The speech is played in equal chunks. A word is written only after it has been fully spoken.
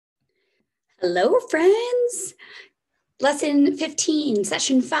Hello, friends. Lesson 15,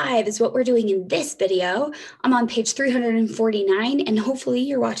 session 5 is what we're doing in this video. I'm on page 349, and hopefully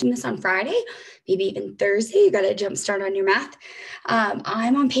you're watching this on Friday, maybe even Thursday. You got a jump start on your math.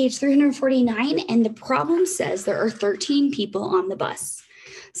 I'm on page 349, and the problem says there are 13 people on the bus.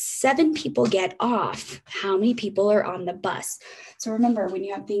 7 people get off. How many people are on the bus? So remember, when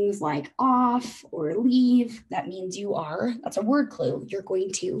you have things like off or leave, that means that's a word clue. You're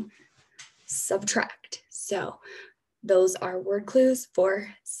going to subtract. So those are word clues for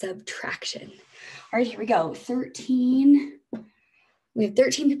subtraction. All right, here we go. 13. We have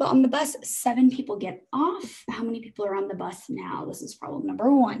 13 people on the bus. 7 people get off. How many people are on the bus now? This is problem number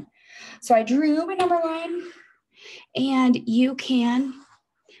 1. So I drew my number line, and you can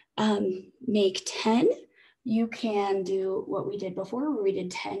make 10. You can do what we did before, where we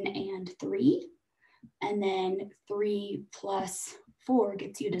did 10 and 3. And then 3 plus 4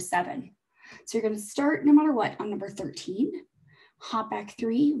 gets you to 7. So you're going to start no matter what on number 13. Hop back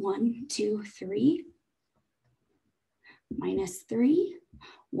 3, 1, 2, 3. Minus 3,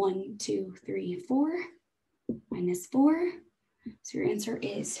 1, 2, 3, 4. Minus 4. So your answer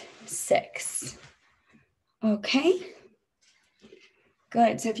is 6. Okay.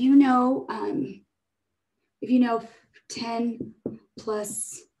 Good. So if you know 10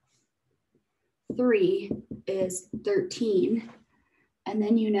 plus 3 is 13, and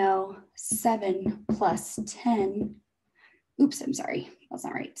then 7 plus 10, oops, I'm sorry, that's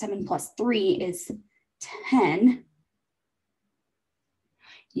not right. 7 plus 3 is 10.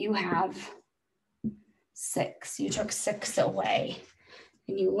 You have 6. You took 6 away,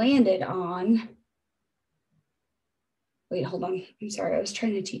 and you landed on, wait, hold on. I'm sorry, I was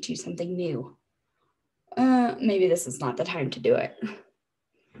trying to teach you something new. Maybe this is not the time to do it.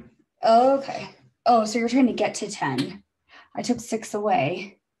 Okay. Oh, so you're trying to get to 10. I took 6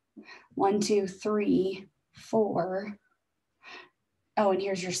 away. 1, 2, 3, 4. Oh, and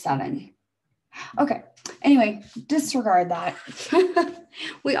here's your 7. Okay. Anyway, disregard that.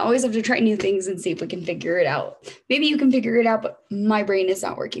 We always have to try new things and see if we can figure it out. Maybe you can figure it out, but my brain is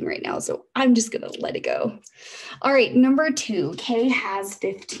not working right now, so I'm just going to let it go. All right, number 2. Kay has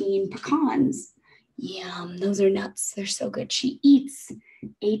 15 pecans. Yum, those are nuts. They're so good. She eats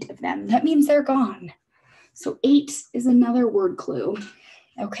 8 of them. That means they're gone. So 8 is another word clue.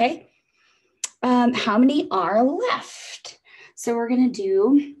 Okay. How many are left? So we're going to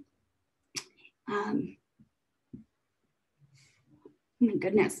do, oh my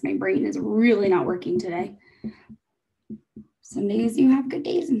goodness, my brain is really not working today. Some days you have good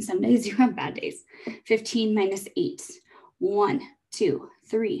days and some days you have bad days. 15 minus 8. 1, 2,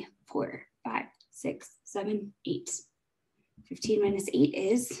 3, 4, 5, 6, 7, 8. 15 minus 8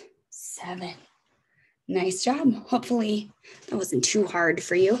 is 7. Nice job. Hopefully that wasn't too hard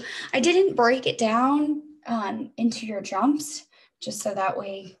for you. I didn't break it down into your jumps, just so that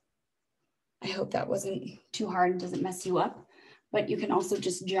way, I hope that wasn't too hard and doesn't mess you up, but you can also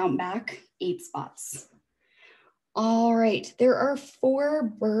just jump back 8 spots. All right, there are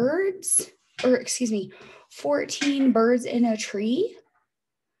 14 birds in a tree.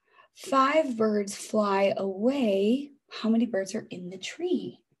 5 birds fly away. How many birds are in the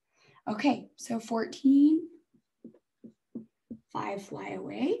tree? Okay, so 14, 5 fly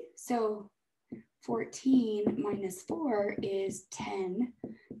away. So 14 minus 4 is 10.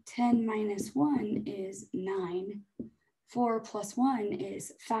 10 minus 1 is 9. 4 plus 1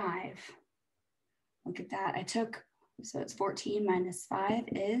 is 5. Look at that. So it's 14 minus 5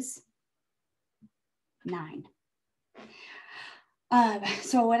 is 9.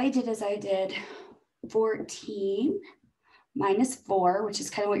 So what I did is I did 14 minus 4, which is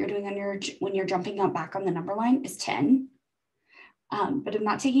kind of what you're doing when you're jumping up back on the number line, is 10. But I'm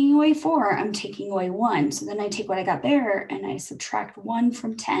not taking away 4, I'm taking away 1. So then I take what I got there and I subtract 1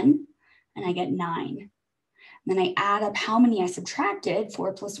 from 10 and I get 9. And then I add up how many I subtracted.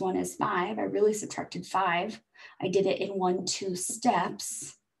 4 plus 1 is 5. I really subtracted 5. I did it in 1-2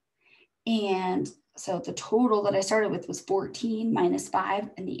 steps. And so the total that I started with was 14 minus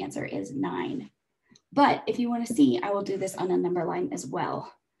 5, and the answer is 9. But if you want to see, I will do this on a number line as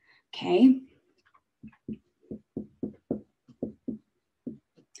well. Okay.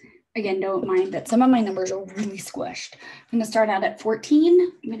 Again, don't mind that some of my numbers are really squished. I'm going to start out at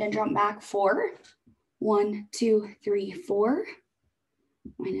 14. I'm going to jump back 4. 1, 2, 3, 4.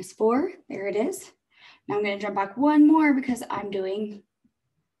 Minus 4. There it is. Now I'm going to jump back 1 more because I'm doing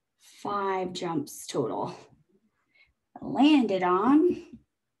 5 jumps total. I landed on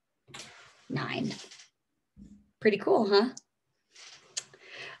 9. Pretty cool, huh?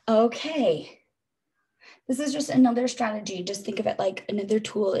 Okay. This is just another strategy. Just think of it like another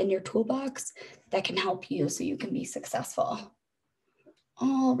tool in your toolbox that can help you so you can be successful.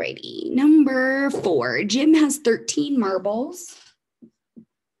 Alrighty, number 4. Jim has 13 marbles.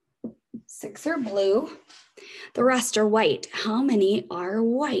 6 are blue. The rest are white. How many are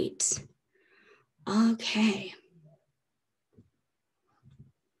white? Okay.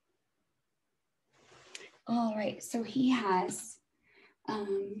 All right, so he has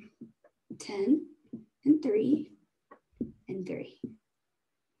 10 and 3 and 3.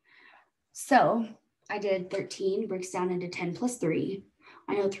 So I did 13, breaks down into 10 plus 3.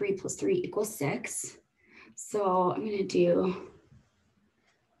 I know 3 plus 3 equals 6. So I'm going to do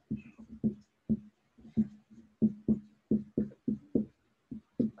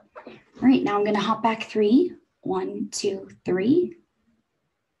all right, now I'm going to hop back 3. 1, 2, 3.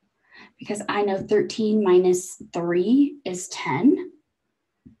 Because I know 13 minus 3 is 10.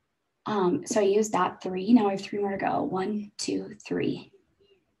 So I used that 3. Now I have 3 more to go. 1, 2, 3.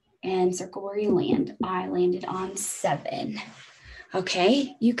 And circle where you land. I landed on 7.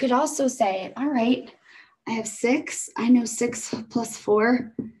 Okay, you could also say, all right, I have 6. I know 6 plus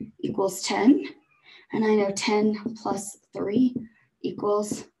 4 equals 10. And I know 10 plus 3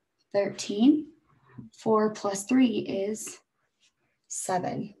 equals 13. 4 plus 3 is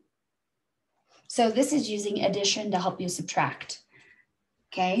 7. So this is using addition to help you subtract.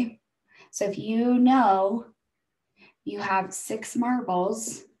 Okay, so if you know you have 6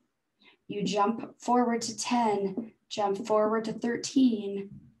 marbles, you jump forward to 10, jump forward to 13,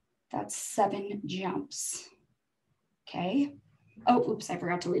 that's 7 jumps. Okay. Oh, oops, I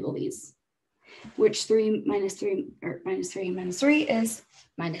forgot to label these. Which 3 minus 3 is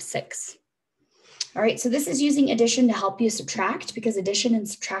minus 6. All right, so this is using addition to help you subtract because addition and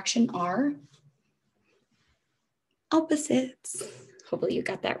subtraction are opposites. Hopefully you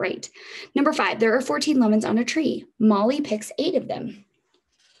got that right. Number 5, there are 14 lemons on a tree. Molly picks 8 of them.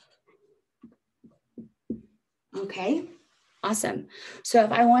 Okay, awesome. So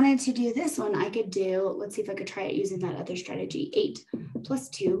if I wanted to do this one, I could do, let's see if I could try it using that other strategy. 8 plus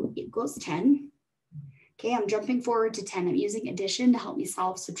 2 equals 10. Okay, I'm jumping forward to 10. I'm using addition to help me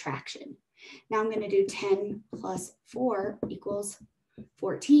solve subtraction. Now I'm going to do 10 plus 4 equals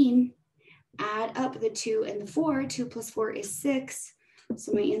 14. Add up the 2 and the 4. 2 plus 4 is 6.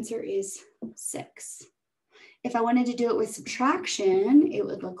 So my answer is 6. If I wanted to do it with subtraction, it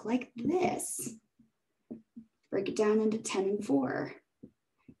would look like this. Break it down into 10 and 4.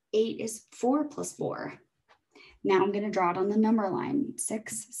 8 is 4 plus 4. Now I'm going to draw it on the number line.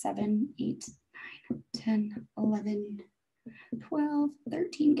 6, 7, 8, 9, 10, 11, 12,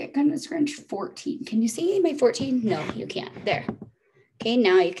 13, get kind of scrunch, 14. Can you see my 14? No, you can't. There. Okay,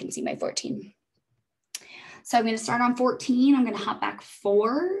 now you can see my 14. So I'm going to start on 14. I'm going to hop back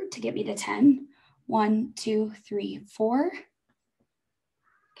 4 to get me to 10. 1, 2, 3, 4.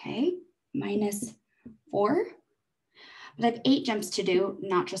 Okay, minus 4. But I have 8 jumps to do,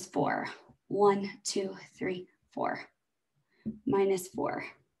 not just 4. 1, 2, 3, 4. Minus 4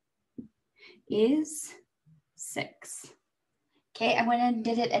 is 6. Okay, I went and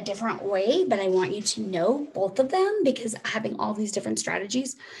did it a different way, but I want you to know both of them because having all these different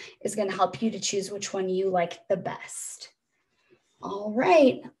strategies is going to help you to choose which one you like the best. All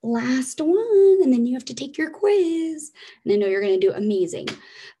right, last one, and then you have to take your quiz. And I know you're going to do amazing.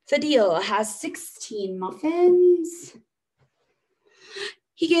 Fadil has 16 muffins.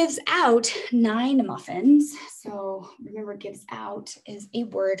 He gives out 9 muffins. So remember, gives out is a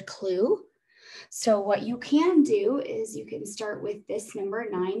word clue. So what you can do is you can start with this number,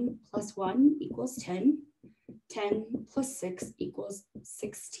 9 plus 1 equals 10. 10 plus 6 equals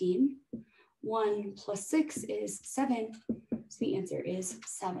 16. 1 plus 6 is 7. So the answer is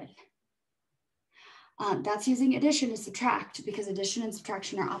 7. That's using addition to subtract because addition and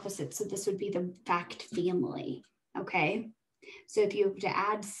subtraction are opposites. So this would be the fact family, okay? So if you have to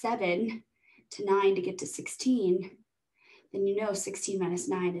add 7 to 9 to get to 16, then you know 16 minus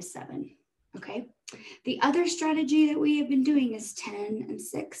 9 is 7. Okay, the other strategy that we have been doing is 10 and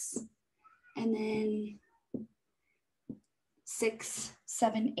 6, and then 6,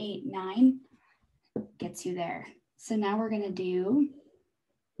 7, 8, 9 gets you there. So now we're going to do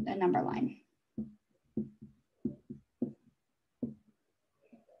a number line.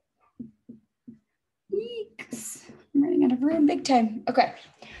 Weeks. I'm running out of room big time. Okay,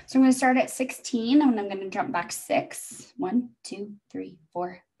 so I'm going to start at 16, and I'm going to jump back 6. 1, 2, 3,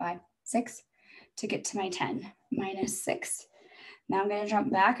 4, 5, 6 to get to my 10 minus 6. Now I'm going to jump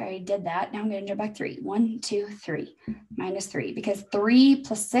back. I already did that. Now I'm going to jump back 3. 1, 2, 3 minus 3 because 3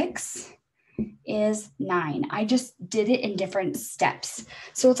 plus 6 is 9. I just did it in different steps.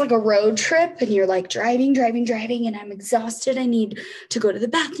 So it's like a road trip and you're like driving, and I'm exhausted. I need to go to the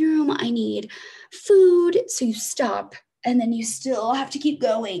bathroom. I need food. So you stop and then you still have to keep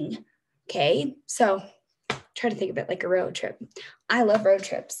going. Okay. So try to think of it like a road trip. I love road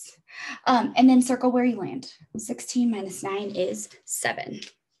trips. And then circle where you land. 16 minus 9 is 7.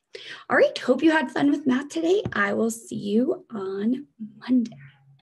 All right. Hope you had fun with math today. I will see you on Monday.